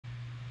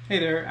Hey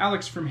there,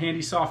 Alex from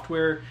Handy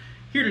Software,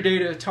 here today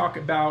to talk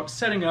about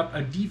setting up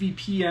a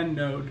Dvpn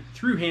node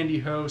through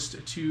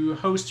HandyHost to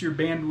host your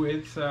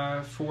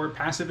bandwidth for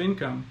passive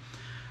income.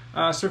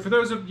 So for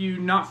those of you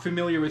not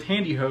familiar with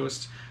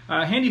HandyHost,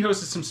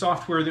 HandyHost is some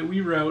software that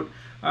we wrote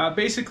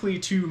basically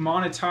to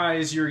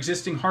monetize your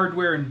existing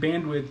hardware and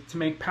bandwidth to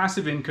make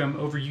passive income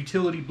over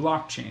utility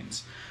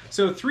blockchains.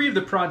 So three of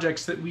the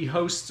projects that we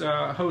host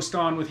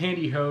on with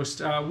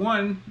HandyHost,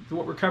 one,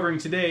 what we're covering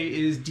today,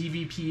 is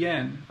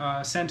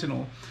Dvpn,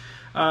 Sentinel.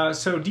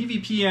 So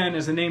Dvpn,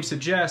 as the name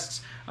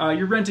suggests,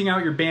 you're renting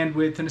out your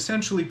bandwidth and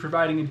essentially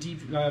providing a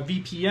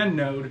VPN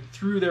node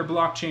through their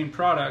blockchain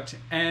product.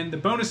 And the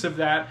bonus of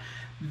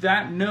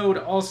that node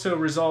also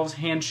resolves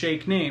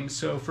handshake names.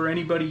 So for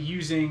anybody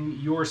using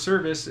your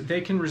service,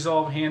 they can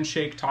resolve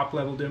handshake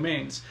top-level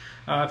domains.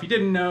 If you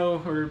didn't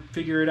know or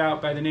figure it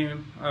out by the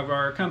name of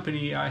our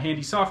company,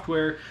 Handy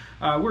Software,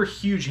 we're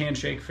huge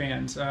handshake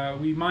fans.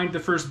 We mined the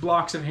first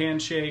blocks of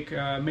handshake,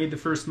 made the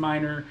first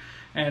miner,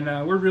 and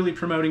we're really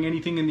promoting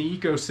anything in the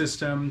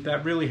ecosystem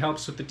that really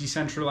helps with the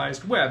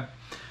decentralized web.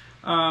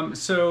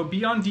 So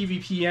beyond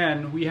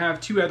Dvpn, we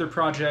have two other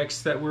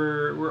projects that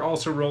we're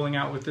also rolling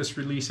out with this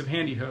release of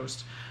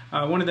HandyHost.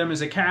 One of them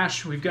is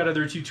Akash. We've got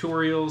other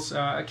tutorials.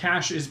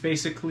 Akash is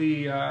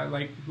basically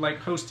like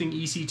hosting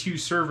EC2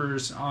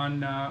 servers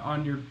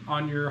on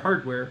your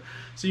hardware.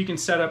 So you can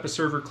set up a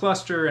server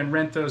cluster and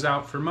rent those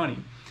out for money.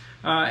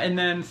 And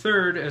then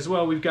third, as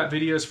well, we've got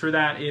videos for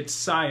that. It's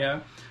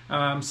Saya.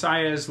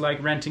 Saya is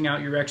like renting out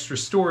your extra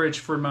storage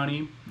for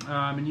money,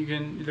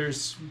 and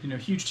there's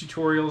huge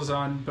tutorials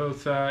on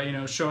both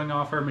showing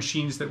off our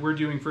machines that we're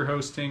doing for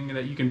hosting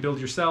that you can build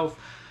yourself,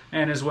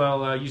 and as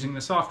well using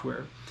the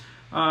software.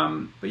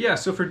 But yeah,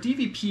 so for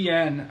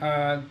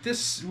Dvpn,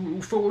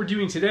 for what we're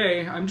doing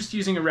today, I'm just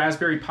using a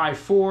Raspberry Pi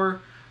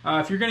 4.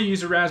 If you're going to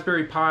use a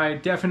Raspberry Pi,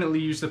 definitely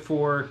use the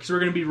 4, because we're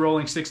going to be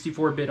rolling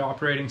 64-bit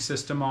operating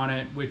system on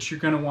it, which you're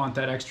going to want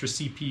that extra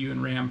CPU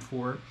and RAM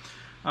for.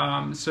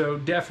 So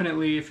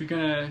definitely, if you're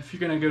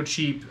gonna go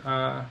cheap,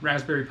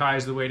 Raspberry Pi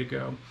is the way to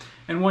go.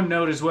 And one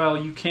note as well,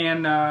 you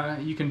can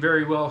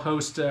very well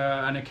host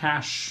an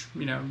Akash,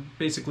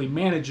 basically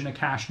manage an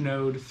Akash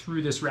node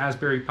through this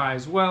Raspberry Pi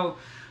as well.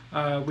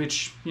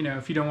 Which,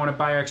 if you don't want to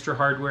buy extra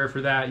hardware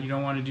for that, you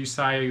don't want to do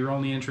Saya, you're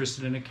only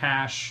interested in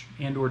Akash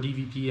and/or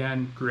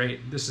Dvpn,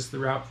 great, this is the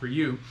route for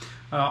you.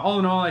 All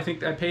in all, I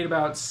think I paid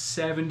about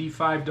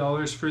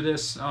 $75 for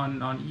this on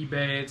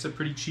eBay. It's a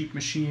pretty cheap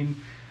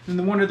machine. And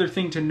the one other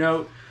thing to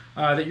note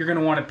that you're going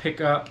to want to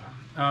pick up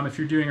if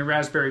you're doing a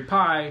Raspberry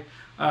Pi,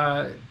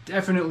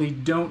 definitely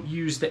don't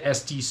use the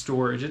SD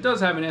storage. It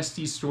does have an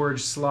SD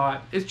storage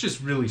slot. It's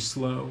just really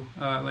slow,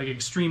 like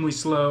extremely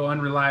slow,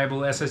 unreliable.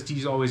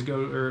 SSDs always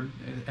go, or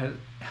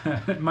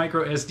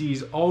micro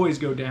SDs always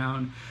go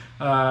down.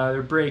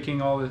 They're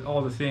breaking,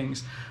 all the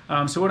things.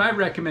 So what I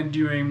recommend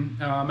doing,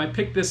 I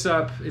picked this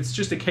up. It's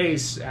just a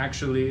case,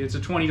 actually. It's a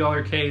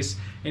 $20 case,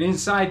 and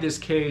inside this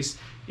case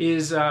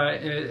is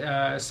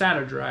a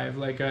SATA drive,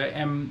 like a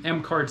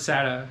M card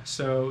SATA,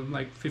 so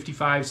like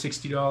 $55,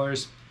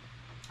 $60.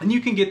 And you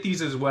can get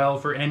these as well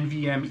for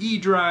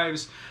NVMe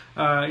drives.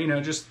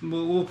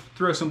 We'll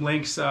throw some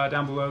links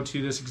down below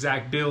to this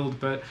exact build,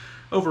 but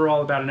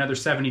overall about another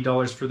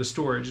 $70 for the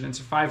storage. And it's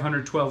a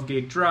 512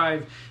 gig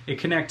drive. It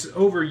connects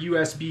over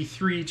USB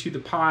 3 to the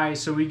Pi,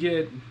 so we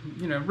get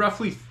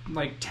roughly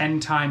like 10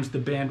 times the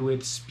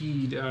bandwidth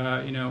speed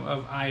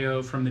of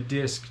I/O from the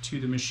disk to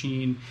the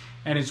machine,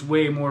 and it's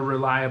way more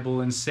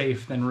reliable and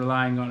safe than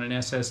relying on an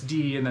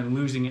SSD and then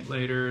losing it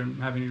later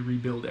and having to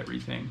rebuild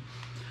everything.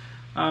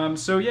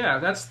 So yeah,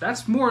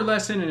 that's more or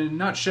less in a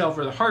nutshell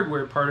for the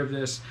hardware part of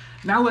this.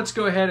 Now let's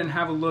go ahead and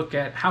have a look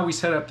at how we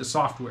set up the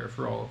software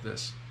for all of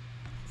this.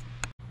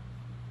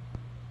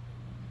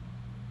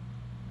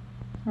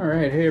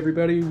 Alright, hey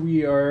everybody,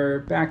 we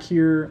are back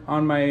here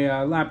on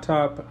my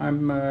laptop.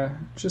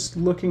 I'm just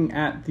looking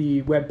at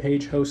the web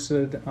page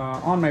hosted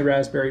on my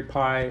Raspberry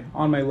Pi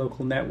on my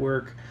local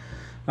network.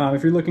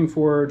 If you're looking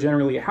for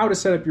generally how to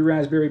set up your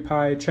Raspberry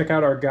Pi, check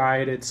out our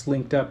guide. It's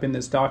linked up in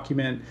this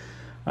document.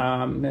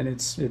 And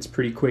it's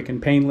pretty quick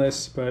and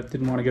painless, but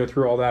didn't want to go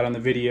through all that on the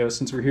video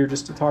since we're here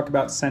just to talk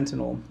about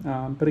Sentinel.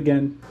 But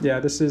again,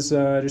 yeah, this is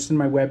just in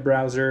my web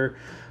browser,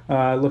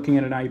 looking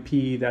at an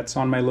IP that's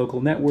on my local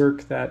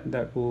network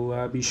that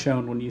will be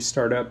shown when you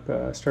start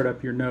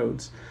up your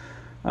nodes.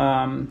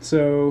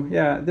 So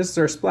yeah, this is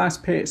our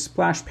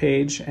splash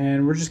page,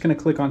 and we're just going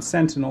to click on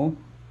Sentinel.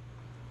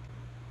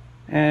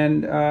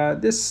 And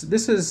this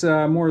is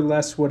more or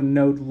less what a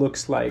node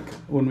looks like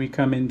when we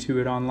come into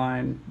it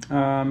online.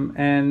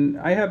 And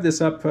I have this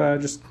up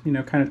just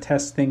kind of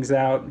test things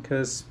out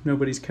because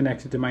nobody's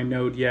connected to my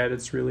node yet.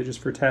 It's really just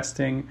for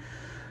testing.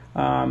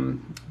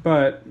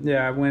 But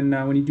yeah,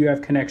 when you do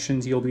have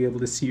connections, you'll be able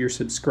to see your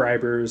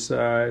subscribers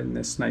in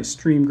this nice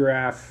stream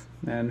graph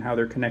and how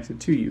they're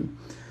connected to you.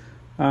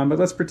 But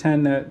let's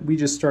pretend that we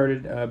just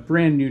started a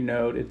brand new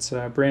node. It's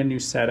a brand new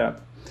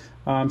setup.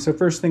 So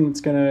first thing, it's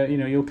gonna,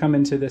 you'll come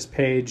into this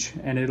page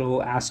and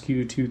it'll ask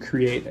you to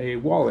create a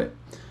wallet.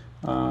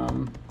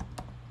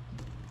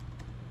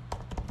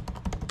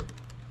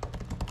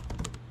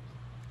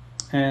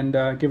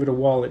 and give it a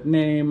wallet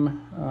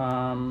name.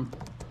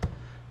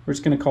 We're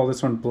just going to call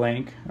this one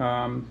blank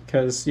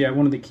because, yeah,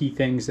 one of the key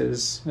things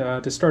is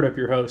to start up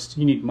your host,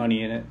 you need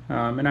money in it.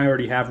 And I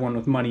already have one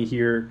with money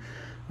here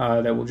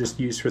that we'll just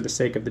use for the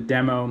sake of the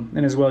demo.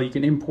 And as well, you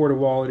can import a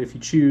wallet if you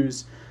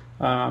choose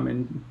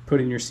and put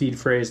in your seed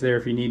phrase there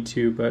if you need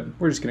to, but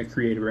we're just going to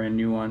create a brand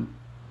new one.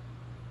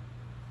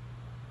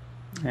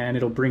 And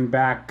it'll bring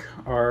back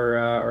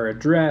our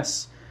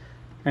address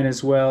and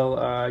as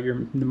well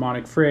your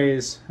mnemonic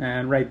phrase,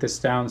 and write this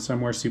down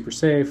somewhere super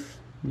safe.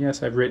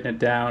 Yes, I've written it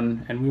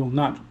down, and we will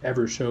not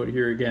ever show it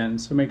here again.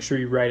 So make sure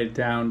you write it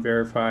down,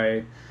 verify,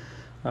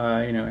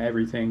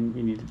 everything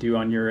you need to do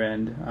on your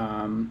end.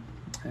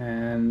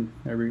 And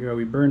there we go,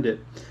 we burned it.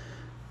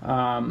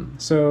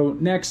 So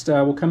next,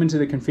 we'll come into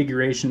the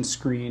configuration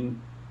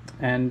screen,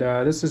 and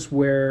this is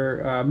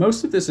where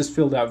most of this is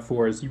filled out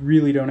for us. You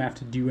really don't have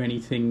to do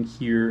anything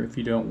here if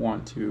you don't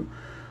want to.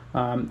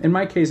 In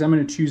my case, I'm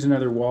going to choose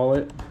another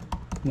wallet,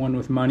 one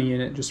with money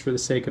in it, just for the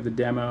sake of the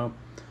demo.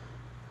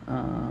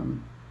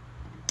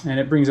 And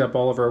it brings up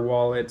all of our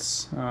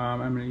wallets.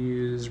 I'm going to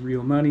use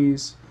Real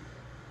Monies.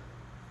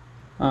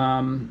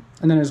 And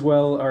then as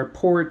well our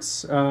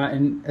ports,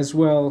 and as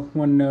well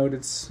one note,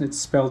 it's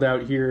spelled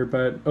out here,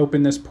 but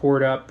open this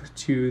port up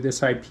to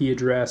this IP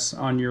address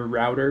on your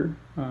router.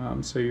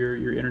 So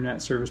your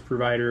internet service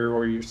provider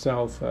or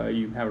yourself,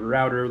 you have a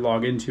router,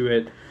 log into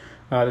it.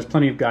 There's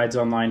plenty of guides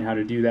online how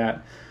to do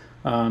that.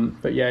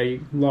 But yeah,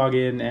 you log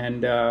in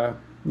and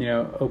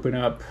open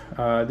up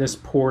this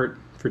port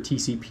for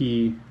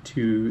TCP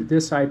to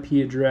this IP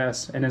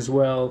address, and as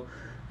well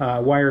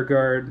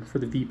WireGuard for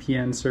the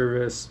VPN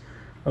service.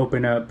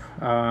 Open up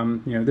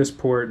this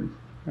port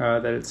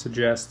that it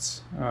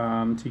suggests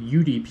to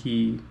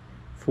UDP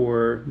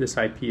for this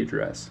IP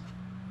address.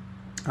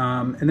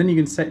 And then you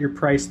can set your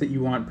price that you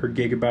want per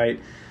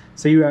gigabyte.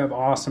 Say you have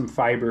awesome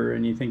fiber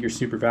and you think you're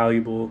super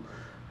valuable,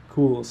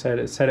 cool, set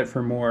it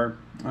for more.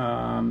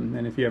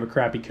 And if you have a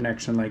crappy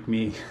connection like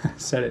me,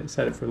 set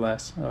it for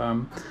less.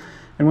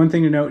 And one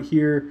thing to note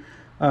here,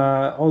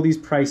 all these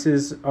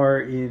prices are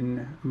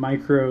in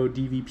micro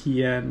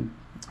Dvpn,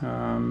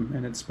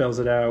 and it spells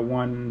it out,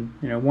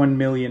 1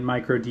 million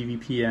micro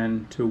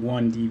Dvpn to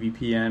 1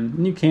 Dvpn.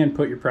 And you can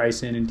put your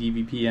price in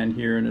Dvpn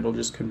here, and it'll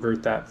just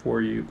convert that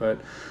for you. But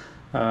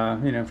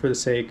for the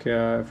sake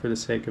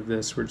of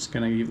this, we're just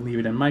going to leave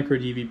it in micro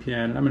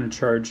Dvpn. I'm going to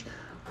charge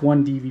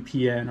 1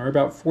 Dvpn, or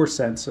about 4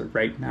 cents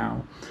right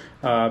now,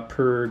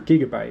 per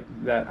gigabyte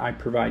that I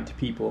provide to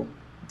people.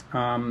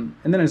 And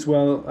then as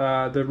well,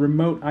 the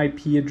remote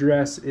IP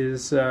address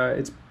is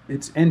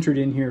it's entered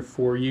in here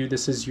for you.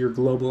 This is your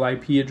global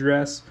IP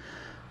address.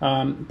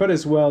 But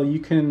as well, you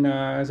can,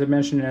 as I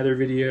mentioned in other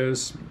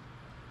videos,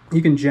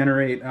 you can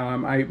generate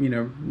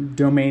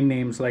domain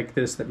names like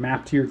this that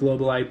map to your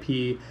global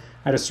IP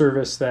at a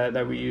service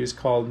that we use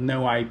called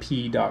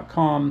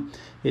noip.com.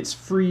 It's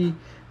free,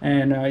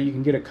 and you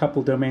can get a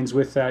couple domains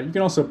with that. You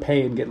can also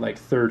pay and get like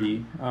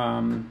 30.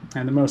 And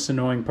the most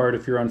annoying part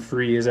if you're on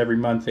free is every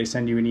month they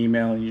send you an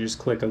email and you just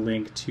click a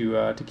link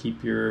to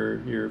keep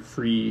your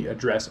free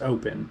address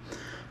open.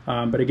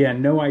 But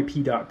again,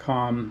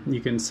 noip.com,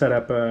 you can set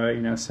up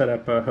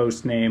a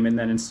host name, and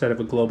then instead of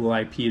a global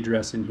IP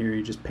address in here,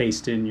 you just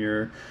paste in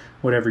your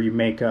whatever you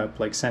make up,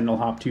 like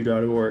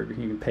sentinelhop2.org.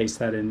 You can paste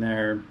that in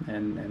there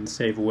and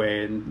save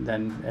away, and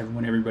then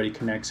when everybody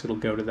connects, it'll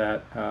go to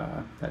that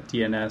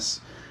DNS.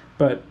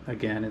 But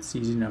again, it's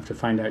easy enough to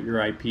find out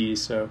your IP.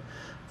 So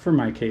for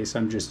my case,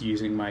 I'm just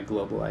using my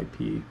global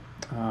IP.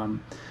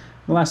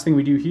 The last thing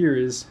we do here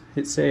is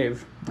hit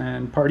save,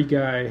 and party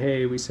guy,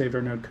 hey, we saved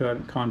our node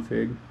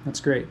config. That's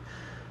great.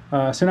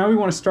 So now we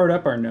want to start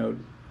up our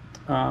node.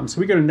 So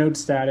we go to node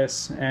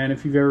status, and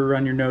if you've ever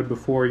run your node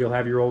before, you'll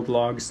have your old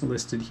logs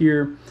listed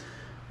here.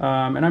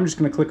 And I'm just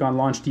going to click on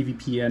launch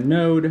Dvpn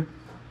node,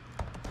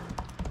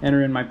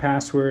 enter in my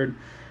password,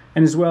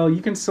 and as well,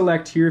 you can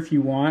select here if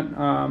you want.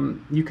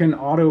 You can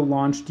auto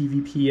launch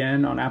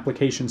Dvpn on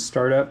application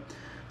startup.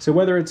 So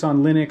whether it's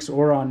on Linux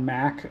or on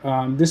Mac,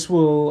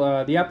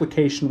 the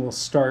application will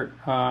start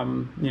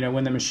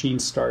when the machine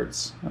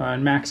starts.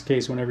 In Mac's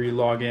case, whenever you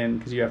log in,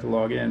 because you have to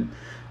log in.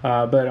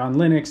 But on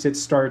Linux, it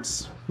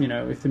starts,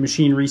 if the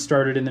machine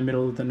restarted in the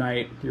middle of the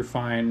night, you're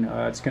fine.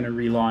 It's going to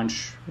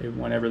relaunch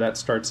whenever that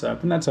starts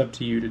up, and that's up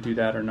to you to do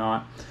that or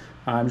not.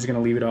 I'm just going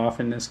to leave it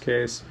off in this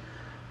case.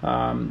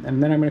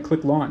 And then I'm going to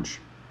click launch.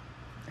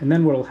 And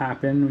then what will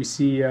happen, we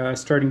see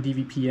starting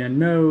Dvpn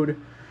node,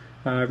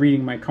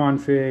 reading my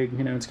config,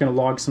 it's going to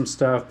log some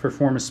stuff,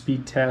 perform a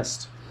speed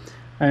test.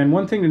 And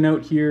one thing to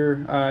note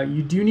here,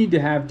 you do need to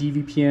have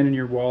Dvpn in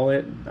your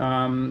wallet.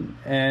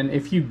 And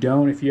if you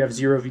don't, if you have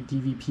 0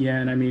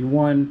 Dvpn,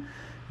 one,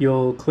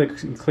 you'll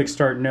click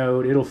start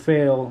node, it'll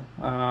fail.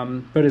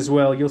 But as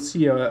well, you'll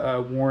see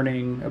a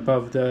warning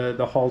above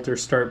the halt or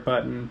start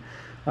button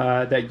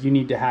that you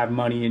need to have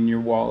money in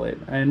your wallet.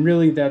 And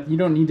really that you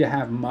don't need to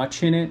have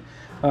much in it.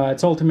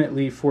 It's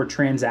ultimately for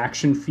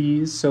transaction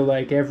fees. So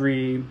like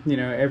every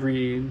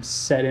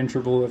set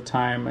interval of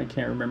time, I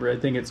can't remember, I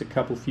think it's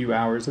a few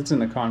hours, it's in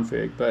the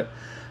config, but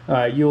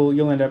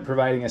you'll end up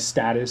providing a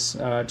status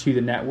to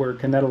the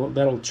network, and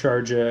that'll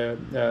charge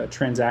a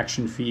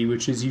transaction fee,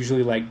 which is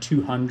usually like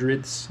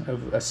 2/100ths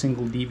of a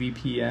single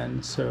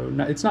DVPN. So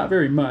it's not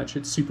very much,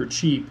 it's super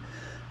cheap.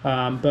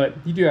 But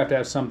you do have to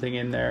have something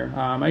in there.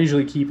 I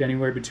usually keep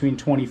anywhere between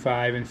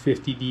 25 and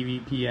 50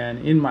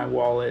 DVPN in my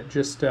wallet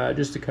just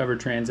to cover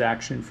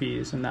transaction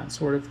fees and that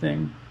sort of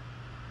thing.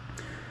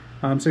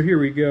 So here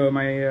we go.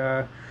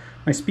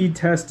 My speed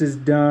test is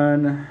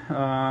done,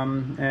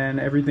 and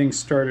everything's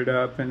started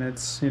up, and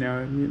it's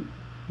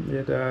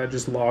it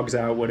just logs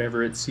out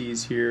whatever it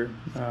sees here.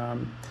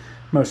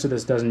 Most of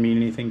this doesn't mean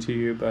anything to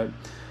you, but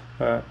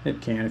it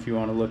can if you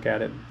want to look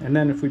at it. And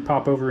then if we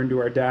pop over into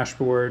our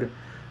dashboard,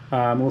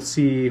 we'll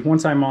see,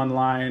 once I'm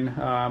online,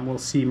 we'll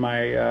see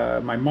my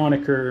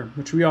moniker,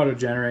 which we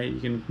auto-generate. You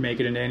can make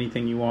it into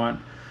anything you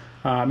want.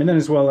 And then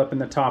as well, up in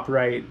the top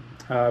right,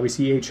 we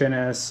see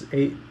HNS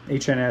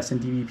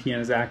and Dvpn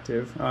is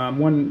active.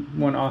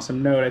 One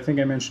awesome note, I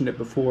think I mentioned it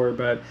before,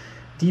 but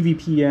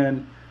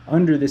Dvpn,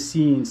 under the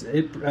scenes,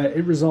 it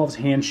resolves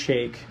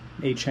handshake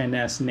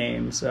HNS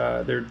names.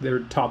 They're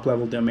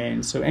top-level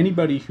domains. So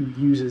anybody who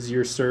uses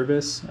your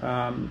service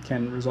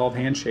can resolve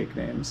handshake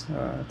names.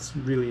 It's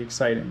really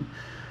exciting.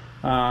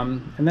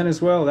 And then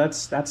as well,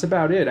 that's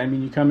about it. I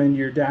mean, you come into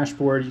your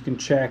dashboard, you can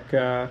check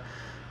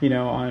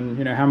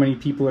on how many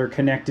people are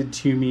connected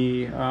to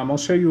me. I'll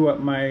show you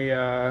what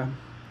my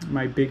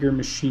bigger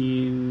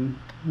machine.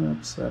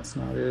 Oops, that's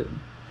not it.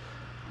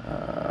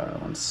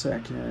 1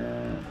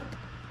 second.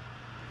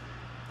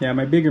 Yeah,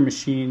 my bigger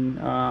machine.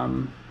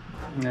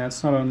 Yeah,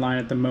 it's not online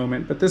at the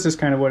moment, but this is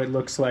kind of what it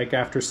looks like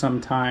after some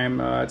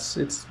time.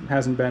 It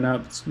hasn't been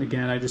up.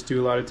 Again, I just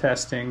do a lot of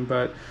testing,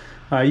 but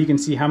you can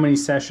see how many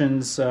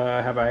sessions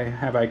have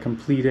I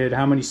completed,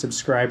 how many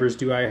subscribers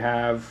do I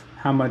have,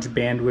 how much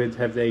bandwidth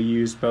have they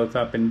used both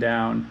up and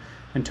down,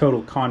 and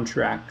total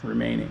contract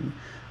remaining.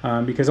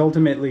 Because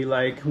ultimately,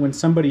 like when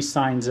somebody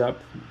signs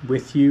up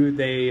with you,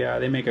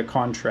 they make a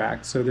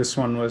contract. So this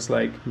one was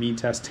like me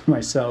testing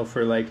myself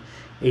for like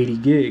 80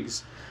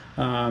 gigs.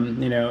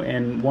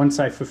 And once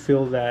I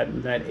fulfill that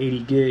 80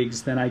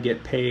 gigs, then I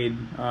get paid,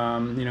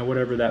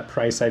 whatever that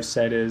price I've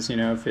set is.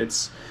 If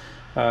it's,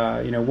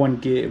 1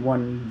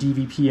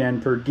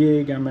 DVPN per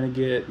gig, I'm going to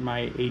get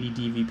my 80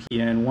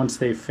 DVPN once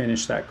they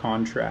finish that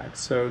contract.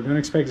 So don't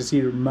expect to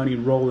see the money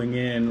rolling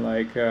in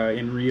like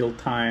in real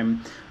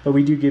time, but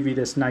we do give you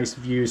this nice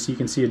view so you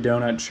can see a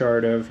donut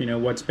chart of,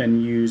 what's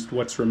been used,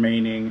 what's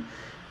remaining.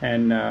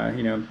 And,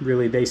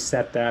 really they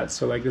set that.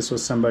 So like this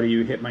was somebody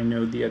who hit my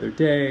node the other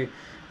day,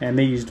 and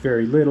they used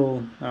very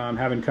little,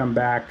 haven't come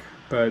back,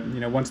 but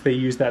once they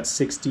use that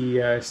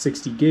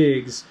 60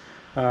 gigs,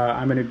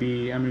 I'm gonna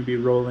be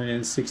rolling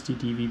in 60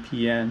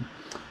 DVPN.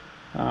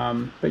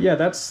 But yeah,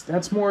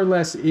 that's more or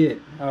less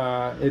it.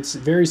 It's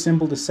very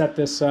simple to set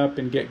this up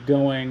and get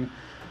going,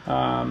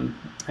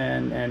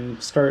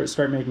 and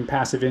start making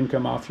passive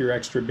income off your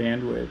extra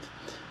bandwidth.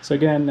 So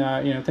again,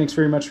 thanks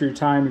very much for your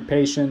time, your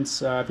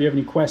patience. If you have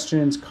any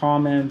questions,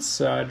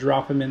 comments,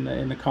 drop them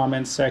in the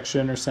comments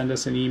section or send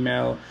us an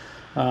email.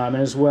 And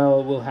as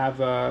well, we'll have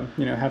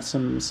have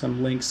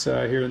some links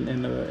here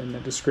in the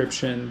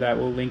description that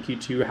will link you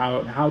to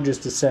how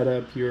just to set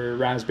up your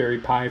Raspberry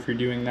Pi if you're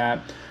doing that,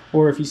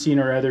 or if you've seen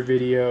our other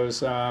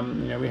videos.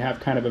 We have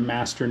kind of a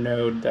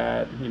MasterNode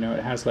that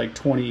it has like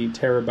 20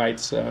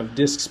 terabytes of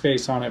disk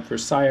space on it for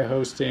SIA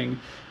hosting.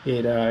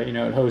 It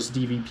it hosts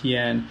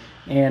Dvpn,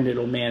 and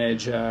it'll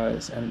manage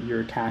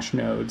your cache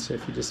nodes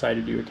if you decide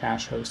to do a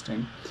cache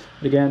hosting.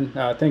 But again,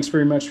 thanks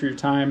very much for your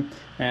time,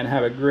 and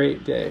have a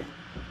great day.